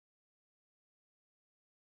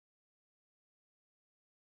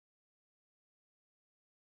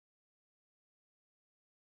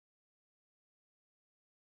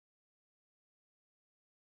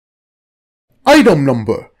Item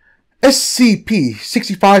Number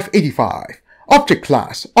SCP-6585 Object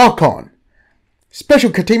Class Archon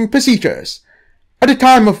Special Containment Procedures. At the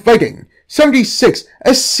time of writing, 76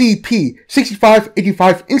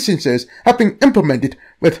 SCP-6585 instances have been implemented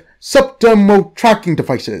with subdermal tracking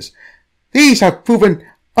devices. These have proven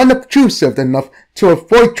unobtrusive enough to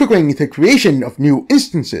avoid triggering the creation of new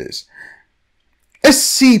instances.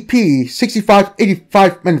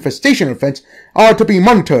 SCP-6585 manifestation events are to be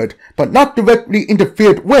monitored, but not directly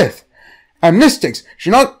interfered with. Amnestics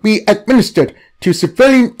should not be administered to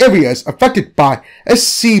civilian areas affected by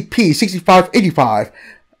SCP-6585,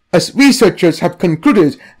 as researchers have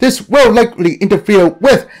concluded this will likely interfere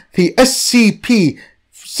with the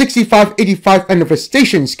SCP-6585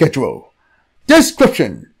 manifestation schedule.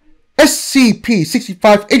 Description: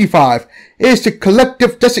 SCP-6585 is the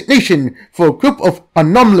collective designation for a group of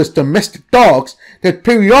anomalous domestic dogs that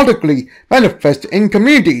periodically manifest in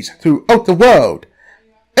communities throughout the world.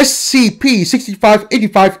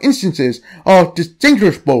 SCP-6585 instances are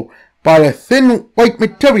distinguishable by a thin white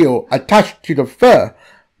material attached to the fur,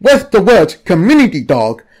 with the words "Community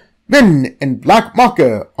Dog" written in black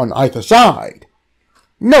marker on either side.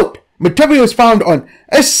 Note: materials found on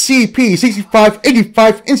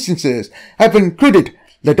SCP-6585 instances have included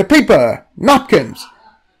letter paper, napkins,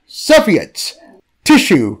 serviettes,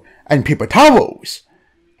 tissue, and paper towels.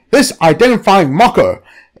 This identifying marker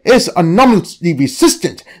is anomalously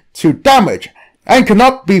resistant to damage and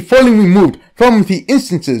cannot be fully removed from the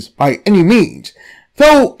instances by any means,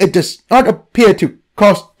 though it does not appear to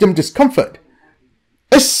cause them discomfort.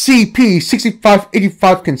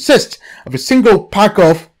 SCP-6585 consists of a single pack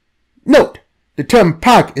of... Note: the term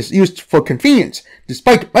pack is used for convenience,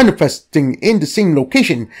 despite manifesting in the same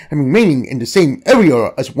location and remaining in the same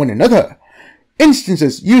area as one another.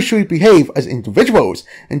 Instances usually behave as individuals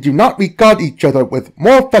and do not regard each other with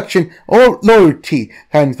more affection or loyalty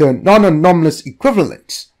than their non-anomalous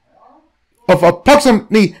equivalents. Of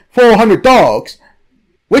approximately 400 dogs,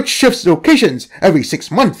 which shifts locations every 6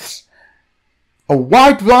 months, a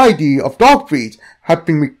wide variety of dog breeds have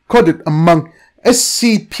been recorded among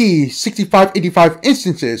SCP-6585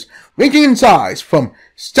 instances, ranging in size from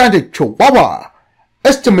standard Chihuahua,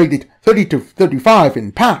 estimated 30 to 35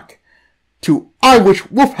 in pack, to Irish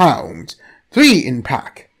Wolfhounds, 3 in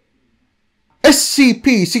pack.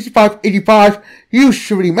 SCP-6585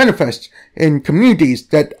 usually manifests in communities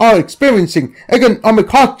that are experiencing economic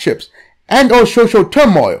hardships and/or social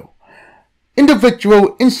turmoil.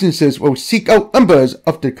 Individual instances will seek out members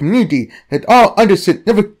of the community that are under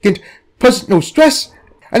significant personal stress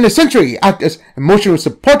and essentially act as emotional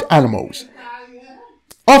support animals,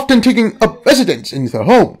 often taking up residence in their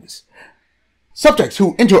homes. Subjects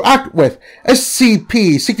who interact with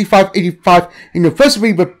SCP-6585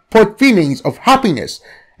 universally report feelings of happiness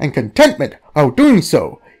and contentment while doing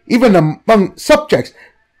so, even among subjects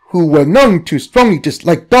who were known to strongly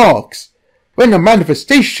dislike dogs. When a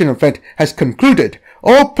manifestation event has concluded,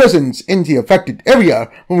 all persons in the affected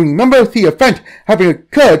area will remember the event having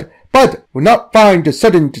occurred but will not find the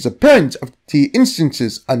sudden disappearance of the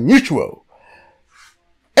instances unusual.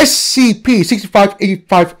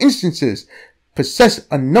 SCP-6585 instances possess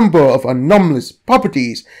a number of anomalous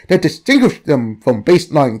properties that distinguish them from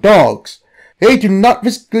baseline dogs. They do not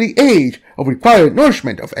physically age or require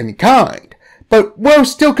nourishment of any kind, but will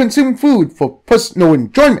still consume food for personal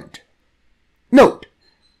enjoyment. Note: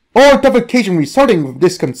 all defecation resulting from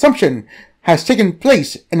this consumption has taken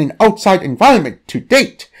place in an outside environment to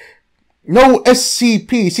date. No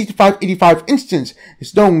SCP-6585 instance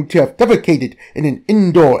is known to have defecated in an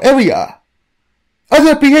indoor area.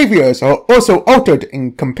 Other behaviors are also altered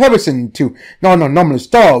in comparison to non-anomalous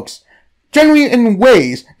dogs, generally in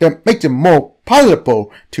ways that make them more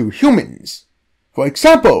palatable to humans. For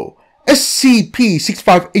example,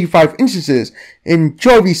 SCP-6585 instances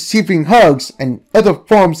enjoy receiving hugs and other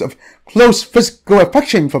forms of close physical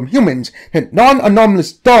affection from humans that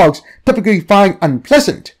non-anomalous dogs typically find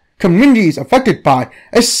unpleasant. Communities affected by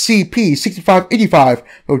SCP-6585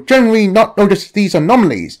 will generally not notice these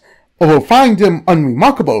anomalies, or will find them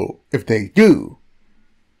unremarkable if they do.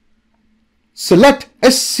 Select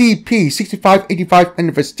SCP-6585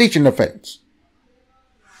 manifestation events.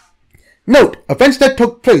 Note: events that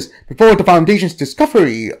took place before the Foundation's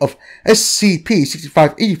discovery of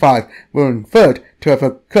SCP-6585 were inferred to have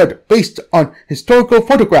occurred based on historical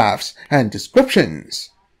photographs and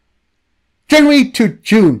descriptions. January to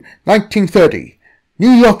June 1930,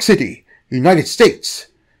 New York City, United States.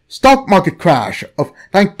 Stock market crash of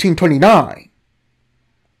 1929.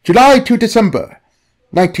 July to December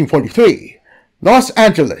 1943, Los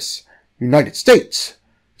Angeles, United States.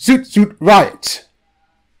 Zoot Zoot riots.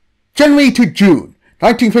 January to June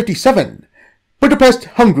 1957, Budapest,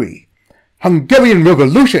 Hungary, Hungarian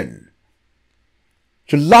Revolution.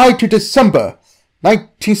 July to December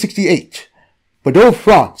 1968, Bordeaux,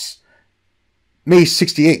 France, May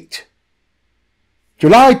 68.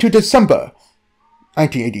 July to December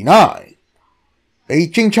 1989,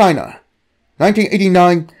 Beijing, China,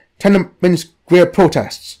 1989 Tiananmen Square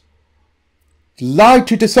protests. July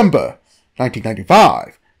to December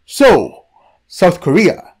 1995, Seoul, South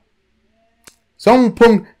Korea,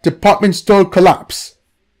 Songpung department store collapse.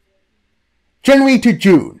 January to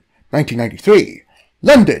June 1993,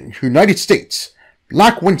 London, United States,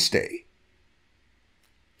 Black Wednesday.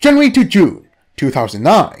 January to June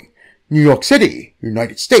 2009, New York City,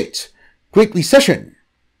 United States, Great Recession.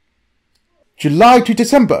 July to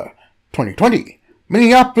December 2020,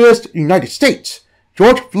 Minneapolis, United States,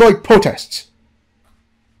 George Floyd protests.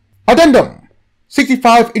 Addendum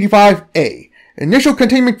 6585A, initial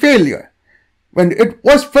containment failure. When it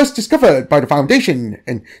was first discovered by the Foundation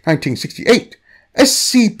in 1968,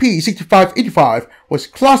 SCP-6585 was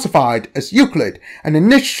classified as Euclid, and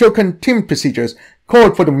initial containment procedures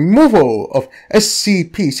called for the removal of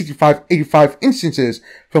SCP-6585 instances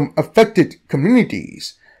from affected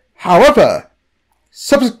communities. However,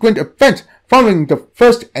 subsequent events following the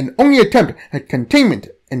first and only attempt at containment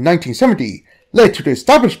in 1970 led to the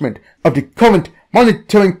establishment of the current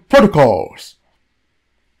monitoring protocols.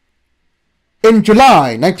 In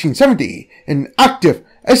July 1970, an active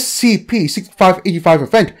SCP-6585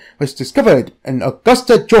 event was discovered in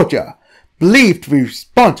Augusta, Georgia, believed to be a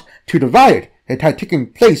response to the riot that had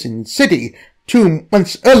taken place in the city 2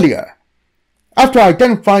 months earlier. After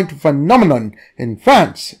identifying the phenomenon in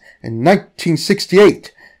France in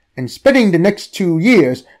 1968 and spending the next 2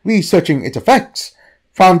 years researching its effects,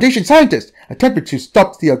 Foundation scientists attempted to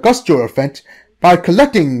stop the Augusta event by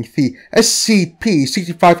collecting the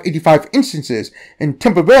SCP-6585 instances and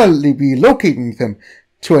temporarily relocating them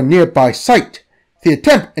to a nearby site. The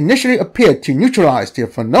attempt initially appeared to neutralize the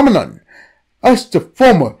phenomenon, as the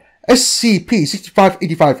former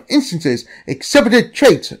SCP-6585 instances exhibited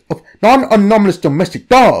traits of non-anomalous domestic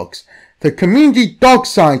dogs. The community dog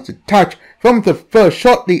signs detached from the fur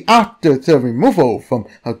shortly after the removal from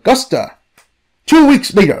Augusta. 2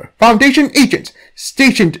 weeks later, Foundation agents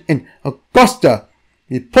stationed in Augusta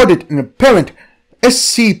reported an apparent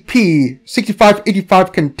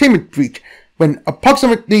SCP-6585 containment breach when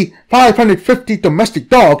approximately 550 domestic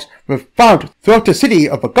dogs were found throughout the city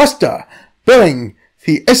of Augusta, bearing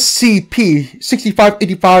the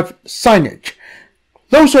SCP-6585 signage.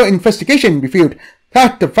 Closer investigation revealed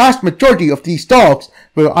that the vast majority of these dogs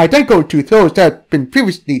were identical to those that had been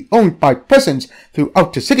previously owned by persons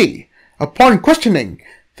throughout the city. Upon questioning,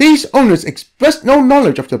 these owners expressed no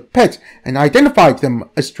knowledge of the pets and identified them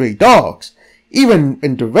as stray dogs, even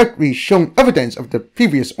when directly shown evidence of the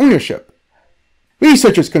previous ownership.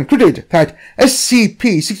 Researchers concluded that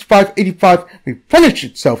SCP-6585 replenished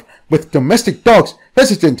itself with domestic dogs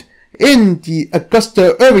resident in the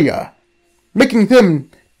Augusta area, making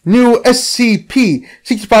them new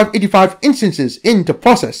SCP-6585 instances in the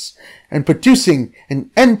process, and producing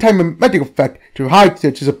an anti-mimetic effect to hide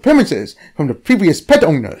their disappearances from the previous pet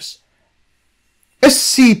owners.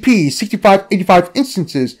 SCP-6585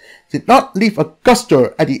 instances did not leave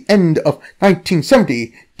Augusta at the end of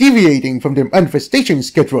 1970, deviating from their manifestation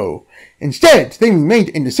schedule. Instead, they remained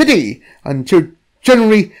in the city until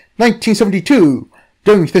January 1972.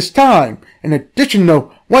 During this time, an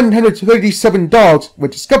additional 137 dogs were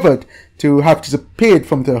discovered to have disappeared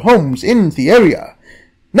from their homes in the area.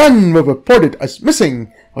 None were reported as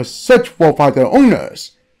missing or searched for by their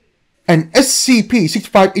owners. And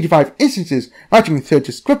SCP-6585 instances matching their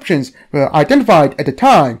descriptions were identified at the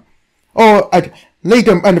time, or at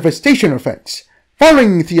later manifestation events.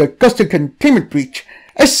 Following the Augusta containment breach,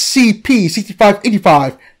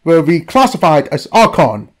 SCP-6585 were reclassified as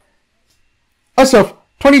Archon. As of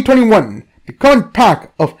 2021, the current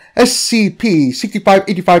pack of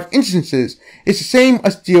SCP-6585 instances is the same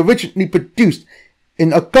as the originally produced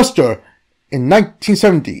in Augusta in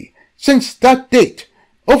 1970. Since that date,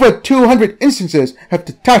 over 200 instances have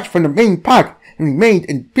detached from the main pack and remained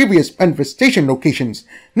in previous manifestation locations,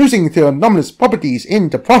 losing their anomalous properties in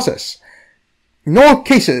the process. In all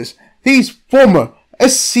cases, these former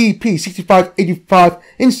SCP-6585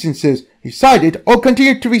 instances resided or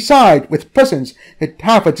continue to reside with persons that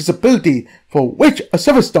have a disability for which a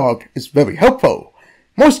service dog is very helpful,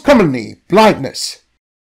 most commonly blindness.